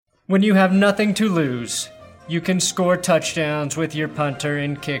When you have nothing to lose, you can score touchdowns with your punter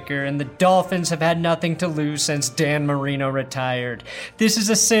and kicker, and the Dolphins have had nothing to lose since Dan Marino retired. This is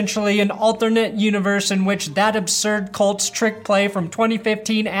essentially an alternate universe in which that absurd Colts trick play from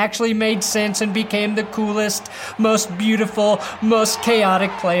 2015 actually made sense and became the coolest, most beautiful, most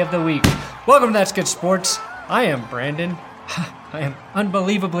chaotic play of the week. Welcome to That's Good Sports. I am Brandon. I am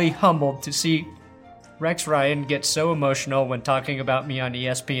unbelievably humbled to see Rex Ryan get so emotional when talking about me on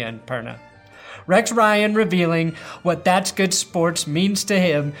ESPN, Perna. Rex Ryan revealing what That's Good Sports means to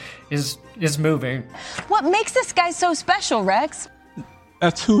him is moving. What makes this guy so special, Rex?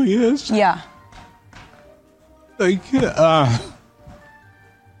 That's who he is? Yeah. Like,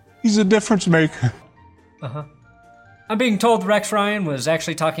 he's a difference maker. Uh-huh. I'm being told Rex Ryan was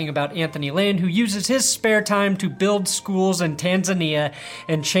actually talking about Anthony Lynn, who uses his spare time to build schools in Tanzania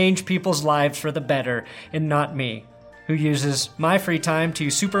and change people's lives for the better, and not me, who uses my free time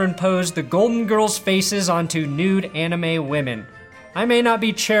to superimpose the Golden Girls' faces onto nude anime women. I may not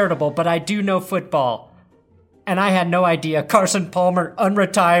be charitable, but I do know football. And I had no idea Carson Palmer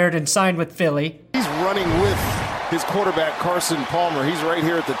unretired and signed with Philly. He's running with his quarterback, Carson Palmer. He's right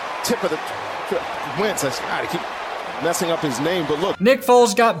here at the tip of the Wentz. I keep messing up his name, but look. Nick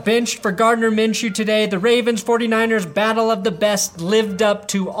Foles got benched for Gardner Minshew today. The Ravens 49ers battle of the best lived up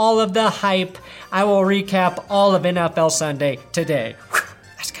to all of the hype. I will recap all of NFL Sunday today.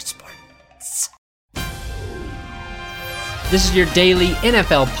 That's good sports. This is your daily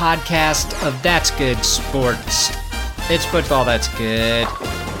NFL podcast of That's Good Sports. It's football that's good.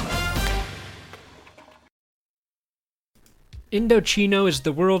 Indochino is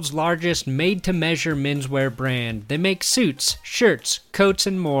the world's largest made-to-measure menswear brand. They make suits, shirts, coats,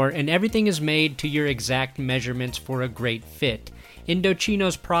 and more, and everything is made to your exact measurements for a great fit.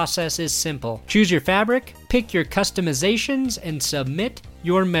 Indochino's process is simple. Choose your fabric, pick your customizations, and submit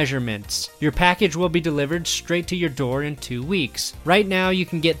your measurements. Your package will be delivered straight to your door in 2 weeks. Right now, you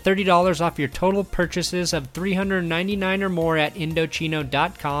can get $30 off your total purchases of $399 or more at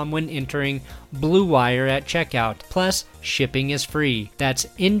Indochino.com when entering Blue Wire at checkout. Plus, shipping is free. That's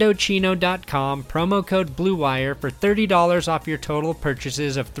Indochino.com, promo code Blue Wire for $30 off your total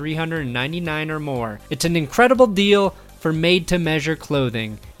purchases of $399 or more. It's an incredible deal for made-to-measure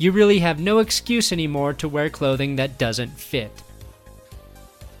clothing. You really have no excuse anymore to wear clothing that doesn't fit.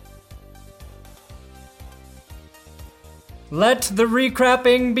 Let the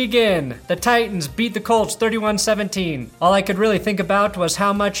recrapping begin. The Titans beat the Colts 31-17. All I could really think about was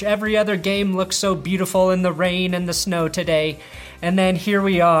how much every other game looked so beautiful in the rain and the snow today. And then here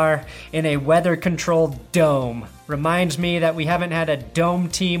we are in a weather-controlled dome. Reminds me that we haven't had a dome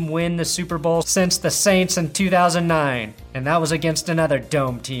team win the Super Bowl since the Saints in 2009. And that was against another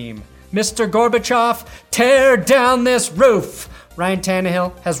dome team. Mr. Gorbachev, tear down this roof! Ryan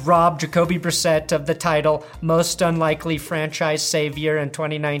Tannehill has robbed Jacoby Brissett of the title Most Unlikely Franchise Savior in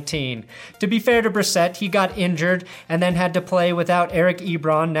 2019. To be fair to Brissett, he got injured and then had to play without Eric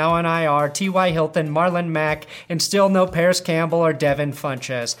Ebron, now on IR, T.Y. Hilton, Marlon Mack, and still no Paris Campbell or Devin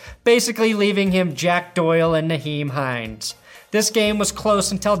Funchess, basically leaving him Jack Doyle and Naheem Hines. This game was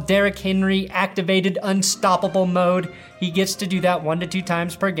close until Derrick Henry activated unstoppable mode. He gets to do that 1 to 2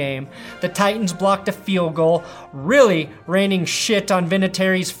 times per game. The Titans blocked a field goal, really raining shit on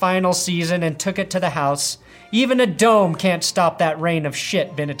Vinatieri's final season and took it to the house. Even a dome can't stop that rain of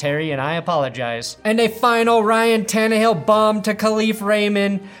shit, Vinatieri, and I apologize. And a final Ryan Tannehill bomb to Khalif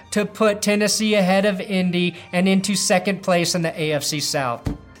Raymond to put Tennessee ahead of Indy and into second place in the AFC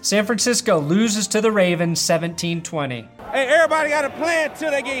South. San Francisco loses to the Ravens 17-20. Hey, everybody got a plan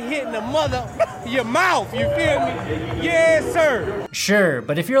till they get hit in the your mouth, you feel me? Yes, sir. Sure,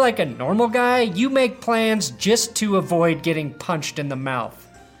 but if you're like a normal guy, you make plans just to avoid getting punched in the mouth.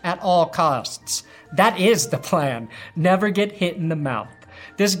 At all costs. That is the plan. Never get hit in the mouth.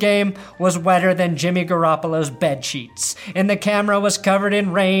 This game was wetter than Jimmy Garoppolo's bedsheets, and the camera was covered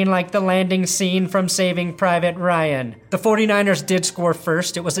in rain like the landing scene from Saving Private Ryan. The 49ers did score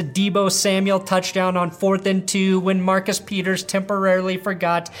first. It was a Deebo Samuel touchdown on 4th and 2 when Marcus Peters temporarily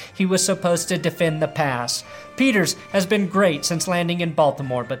forgot he was supposed to defend the pass. Peters has been great since landing in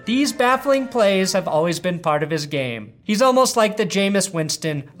Baltimore, but these baffling plays have always been part of his game. He's almost like the Jameis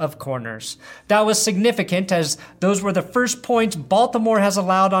Winston of corners. That was significant as those were the first points Baltimore has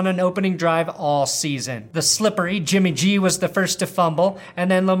allowed on an opening drive all season. The slippery Jimmy G was the first to fumble, and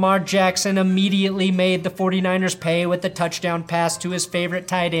then Lamar Jackson immediately made the 49ers pay with the touchdown pass to his favorite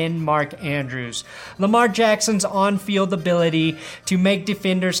tight end, Mark Andrews. Lamar Jackson's on-field ability to make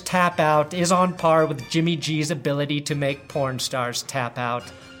defenders tap out is on par with Jimmy G's ability to make porn stars tap out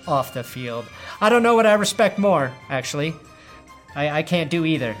off the field. I don't know what I respect more, actually. I can't do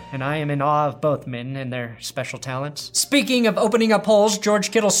either, and I am in awe of both men and their special talents. Speaking of opening up holes, George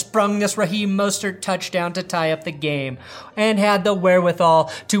Kittle sprung this Raheem Mostert touchdown to tie up the game and had the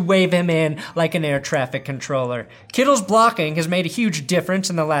wherewithal to wave him in like an air traffic controller. Kittle's blocking has made a huge difference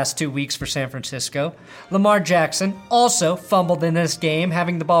in the last 2 weeks for San Francisco. Lamar Jackson also fumbled in this game,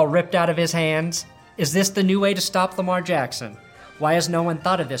 having the ball ripped out of his hands. Is this the new way to stop Lamar Jackson? Why has no one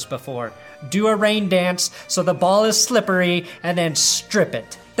thought of this before? Do a rain dance so the ball is slippery and then strip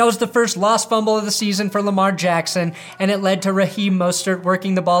it. That was the first lost fumble of the season for Lamar Jackson, and it led to Raheem Mostert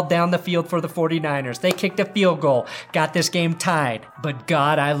working the ball down the field for the 49ers. They kicked a field goal, got this game tied. But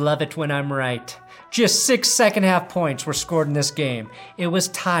God, I love it when I'm right. Just 6 second-half points were scored in this game. It was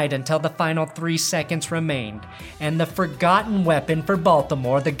tied until the final 3 seconds remained. And the forgotten weapon for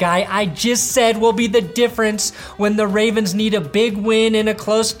Baltimore, the guy I just said will be the difference when the Ravens need a big win in a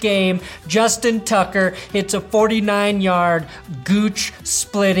close game, Justin Tucker hits a 49-yard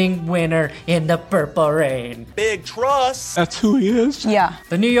gooch-splitting winner in the Purple Rain. Big trust. That's who he is? Yeah.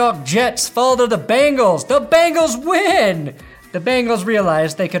 The New York Jets fall to the Bengals. The Bengals win! The Bengals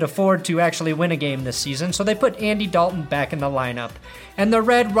realized they could afford to actually win a game this season, so they put Andy Dalton back in the lineup. And the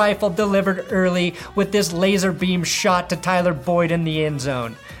Red Rifle delivered early with this laser beam shot to Tyler Boyd in the end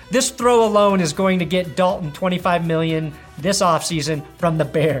zone. This throw alone is going to get Dalton $25 million this offseason from the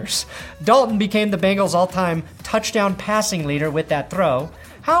Bears. Dalton became the Bengals' all-time touchdown passing leader with that throw.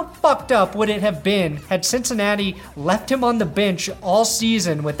 How fucked up would it have been had Cincinnati left him on the bench all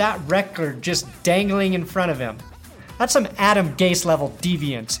season with that record just dangling in front of him? That's some Adam Gase-level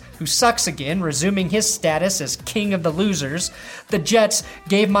deviance, who sucks again, resuming his status as king of the losers. The Jets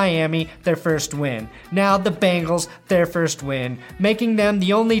gave Miami their first win. Now the Bengals their first win, making them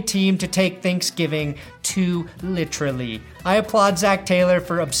the only team to take Thanksgiving too literally. I applaud Zach Taylor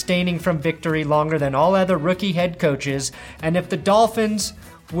for abstaining from victory longer than all other rookie head coaches, and if the Dolphins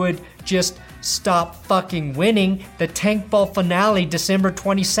would just stop fucking winning, the Tank Bowl finale December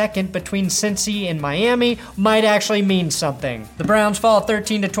 22nd between Cincy and Miami might actually mean something. The Browns fall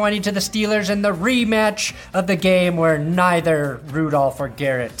 13-20 to the Steelers in the rematch of the game where neither Rudolph or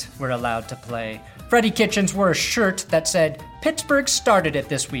Garrett were allowed to play. Freddie Kitchens wore a shirt that said, "Pittsburgh started it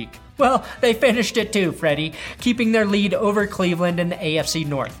this week." Well, they finished it too, Freddie, keeping their lead over Cleveland in the AFC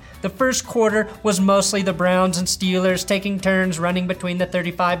North. The first quarter was mostly the Browns and Steelers taking turns running between the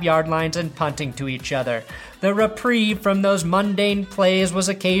 35-yard lines and punting to each other. The reprieve from those mundane plays was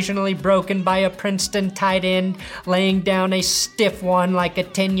occasionally broken by a Princeton tight end laying down a stiff one like a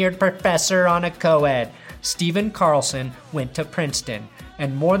tenured professor on a co-ed. Stephen Carlson went to Princeton.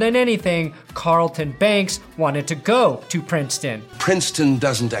 And more than anything, Carlton Banks wanted to go to Princeton. Princeton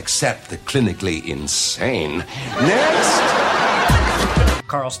doesn't accept the clinically insane. Next!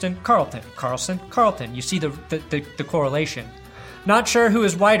 Carlson. You see the correlation. Not sure who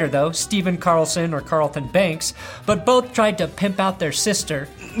is whiter, though, Stephen Carlson or Carlton Banks, but both tried to pimp out their sister.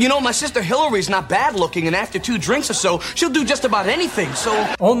 You know, my sister Hillary's not bad looking, and after 2 drinks or so, she'll do just about anything,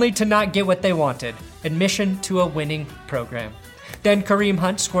 so... Only to not get what they wanted, admission to a winning program. Then Kareem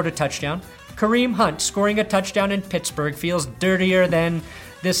Hunt scored a touchdown. Kareem Hunt scoring a touchdown in Pittsburgh feels dirtier than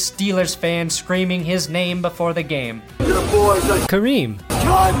this Steelers fan screaming his name before the game. Kareem.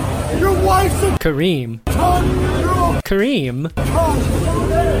 John, your wife's a... Kareem. Kareem.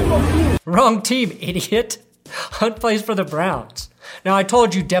 Wrong team, idiot. Hunt plays for the Browns. Now, I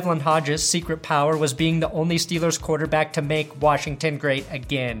told you Devlin Hodges' secret power was being the only Steelers quarterback to make Washington great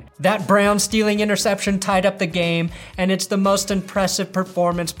again. That Brown-stealing interception tied up the game, and it's the most impressive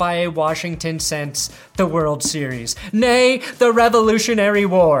performance by a Washington since the World Series. Nay, the Revolutionary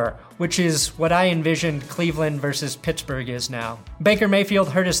War, which is what I envisioned Cleveland versus Pittsburgh is now. Baker Mayfield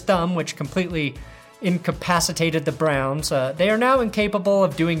hurt his thumb, which completely incapacitated the Browns. They are now incapable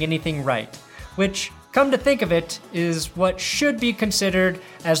of doing anything right, which... come to think of it, is what should be considered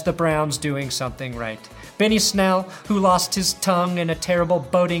as the Browns doing something right. Benny Snell, who lost his tongue in a terrible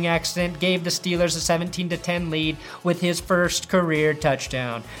boating accident, gave the Steelers a 17-10 lead with his first career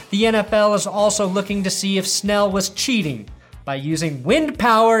touchdown. The NFL is also looking to see if Snell was cheating by using wind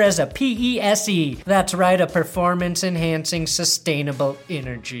power as a PESE. That's right, a performance-enhancing sustainable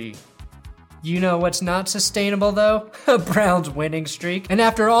energy. You know what's not sustainable, though? A Browns winning streak. And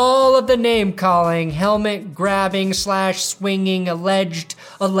after all of the name-calling, helmet-grabbing / swinging, alleged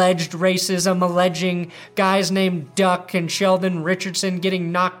racism, alleging guys named Duck and Sheldon Richardson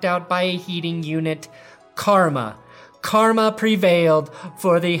getting knocked out by a heating unit, karma prevailed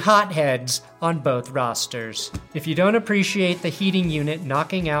for the hotheads on both rosters. If you don't appreciate the heating unit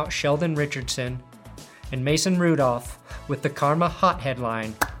knocking out Sheldon Richardson and Mason Rudolph with the karma hot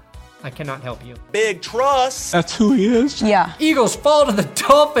headline, I cannot help you. Big trust. That's who he is. Yeah. Eagles fall to the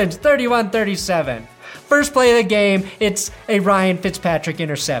Dolphins 31-37. First play of the game, it's a Ryan Fitzpatrick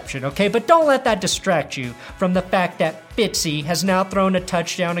interception, okay? But don't let that distract you from the fact that Fitzy has now thrown a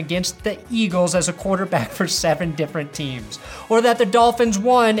touchdown against the Eagles as a quarterback for 7 different teams. Or that the Dolphins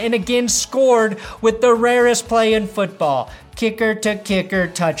won and again scored with the rarest play in football, kicker-to-kicker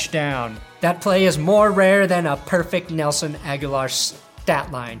touchdown. That play is more rare than a perfect Nelson Aguilar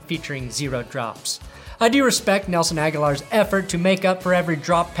stat line featuring 0 drops. I do respect Nelson Aguilar's effort to make up for every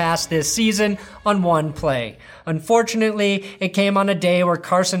drop pass this season on one play. Unfortunately, it came on a day where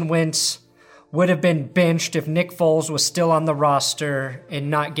Carson Wentz would have been benched if Nick Foles was still on the roster and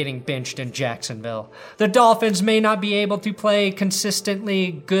not getting benched in Jacksonville. The Dolphins may not be able to play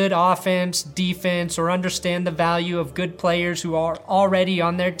consistently good offense, defense, or understand the value of good players who are already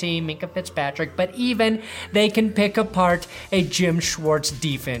on their team, Minkah Fitzpatrick, but even they can pick apart a Jim Schwartz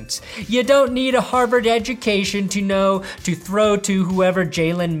defense. You don't need a Harvard education to know to throw to whoever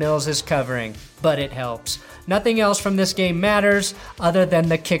Jalen Mills is covering, but it helps. Nothing else from this game matters other than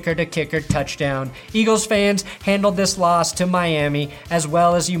the kicker-to-kicker touchdown. Eagles fans handled this loss to Miami as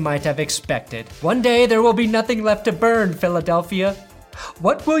well as you might have expected. One day there will be nothing left to burn, Philadelphia.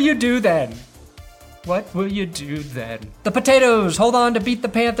 What will you do then? What will you do then? The Potatoes hold on to beat the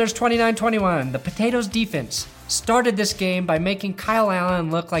Panthers 29-21. The Potatoes defense started this game by making Kyle Allen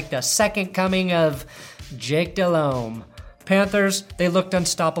look like the second coming of Jake Delhomme. Panthers, they looked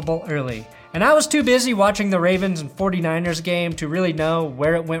unstoppable early. And I was too busy watching the Ravens and 49ers game to really know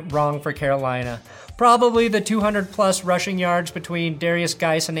where it went wrong for Carolina. Probably the 200-plus rushing yards between Darius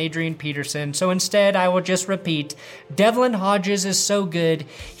Geis and Adrian Peterson, so instead I will just repeat, Devlin Hodges is so good,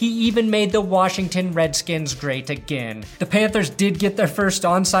 he even made the Washington Redskins great again. The Panthers did get their first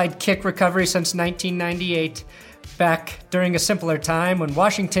onside kick recovery since 1998, back during a simpler time when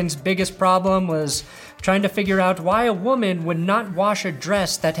Washington's biggest problem was trying to figure out why a woman would not wash a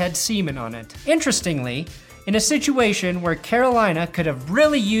dress that had semen on it. Interestingly, in a situation where Carolina could have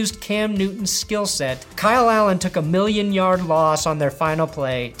really used Cam Newton's skill set, Kyle Allen took a 1,000,000-yard loss on their final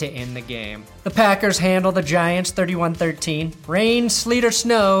play to end the game. The Packers handle the Giants 31-13. Rain, sleet, or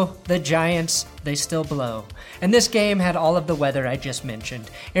snow, the Giants, they still blow. And this game had all of the weather I just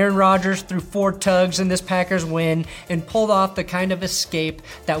mentioned. Aaron Rodgers threw 4 tugs in this Packers win and pulled off the kind of escape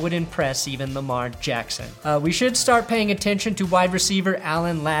that would impress even Lamar Jackson. We should start paying attention to wide receiver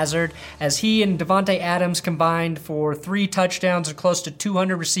Alan Lazard, as he and Devontae Adams combined for 3 touchdowns and close to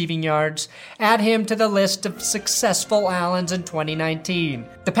 200 receiving yards. Add him to the list of successful Allens in 2019.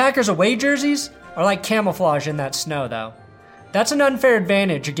 The Packers away jerseys are like camouflage in that snow, though. That's an unfair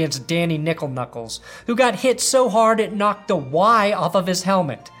advantage against Danny Nickelknuckles, who got hit so hard it knocked the Y off of his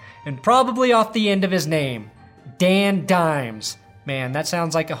helmet, and probably off the end of his name. Dan Dimes. Man, that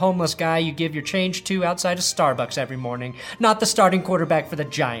sounds like a homeless guy you give your change to outside of Starbucks every morning, not the starting quarterback for the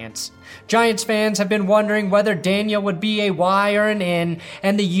Giants. Giants fans have been wondering whether Daniel would be a Y or an N,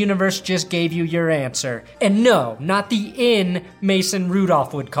 and the universe just gave you your answer. And no, not the N Mason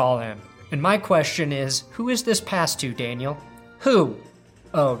Rudolph would call him. And my question is, who is this pass to, Daniel? Who?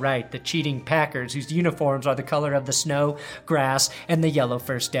 Oh, right, the cheating Packers, whose uniforms are the color of the snow, grass, and the yellow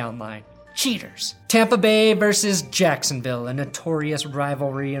first down line. Cheaters. Tampa Bay versus Jacksonville, a notorious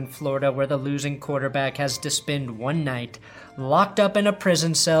rivalry in Florida where the losing quarterback has to spend one night locked up in a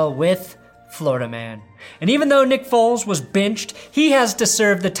prison cell with Florida Man. And even though Nick Foles was benched, he has to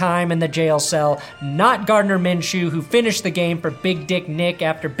serve the time in the jail cell, not Gardner Minshew, who finished the game for Big Dick Nick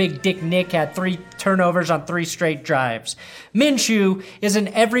after Big Dick Nick had 3 turnovers on 3 straight drives. Minshew is an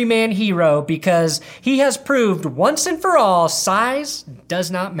everyman hero because he has proved once and for all size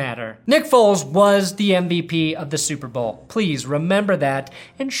does not matter. Nick Foles was the MVP of the Super Bowl. Please remember that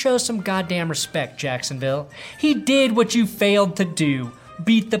and show some goddamn respect, Jacksonville. He did what you failed to do.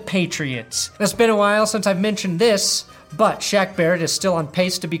 Beat the Patriots. It's been a while since I've mentioned this, but Shaq Barrett is still on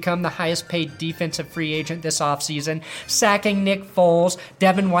pace to become the highest paid defensive free agent this offseason, sacking Nick Foles,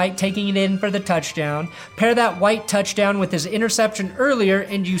 Devin White taking it in for the touchdown. Pair that White touchdown with his interception earlier,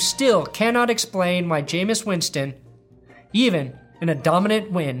 and you still cannot explain why Jameis Winston, even in a dominant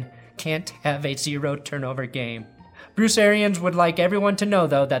win, can't have a 0-turnover game. Bruce Arians would like everyone to know,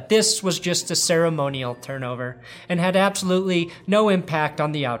 though, that this was just a ceremonial turnover and had absolutely no impact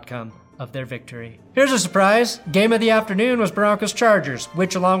on the outcome of their victory. Here's a surprise. Game of the afternoon was Broncos-Chargers,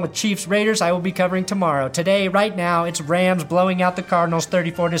 which along with Chiefs-Raiders I will be covering tomorrow. Today, right now, it's Rams blowing out the Cardinals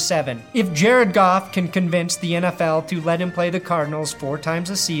 34-7. If Jared Goff can convince the NFL to let him play the Cardinals 4 times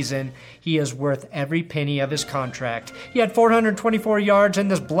a season, he is worth every penny of his contract. He had 424 yards in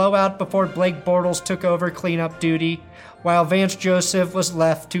this blowout before Blake Bortles took over cleanup duty, while Vance Joseph was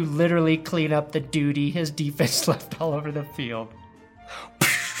left to literally clean up the duty his defense left all over the field.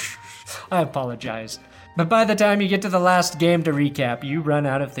 I apologize. But by the time you get to the last game to recap, you run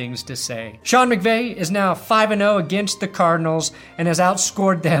out of things to say. Sean McVay is now 5-0 against the Cardinals and has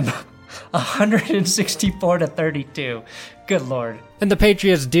outscored them 164-32. Good Lord. And the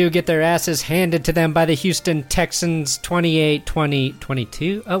Patriots do get their asses handed to them by the Houston Texans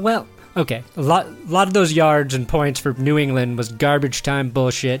 28-20-22. Oh, well, okay. A lot of those yards and points for New England was garbage time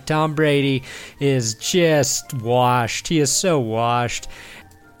bullshit. Tom Brady is just washed. He is so washed.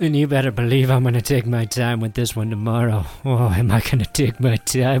 And you better believe I'm going to take my time with this one tomorrow. Oh, am I going to take my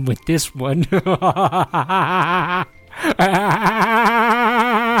time with this one? Thanks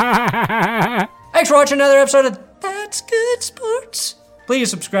for watching another episode of That's Good Sports.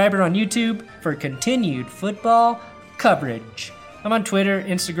 Please subscribe on YouTube for continued football coverage. I'm on Twitter,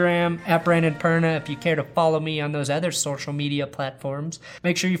 Instagram, @BrandonPerna if you care to follow me on those other social media platforms.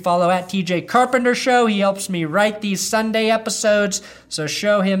 Make sure you follow @TJ Carpenter Show. He helps me write these Sunday episodes, so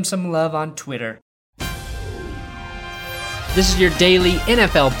show him some love on Twitter. This is your daily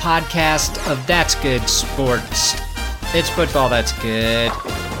NFL podcast of That's Good Sports. It's football that's good.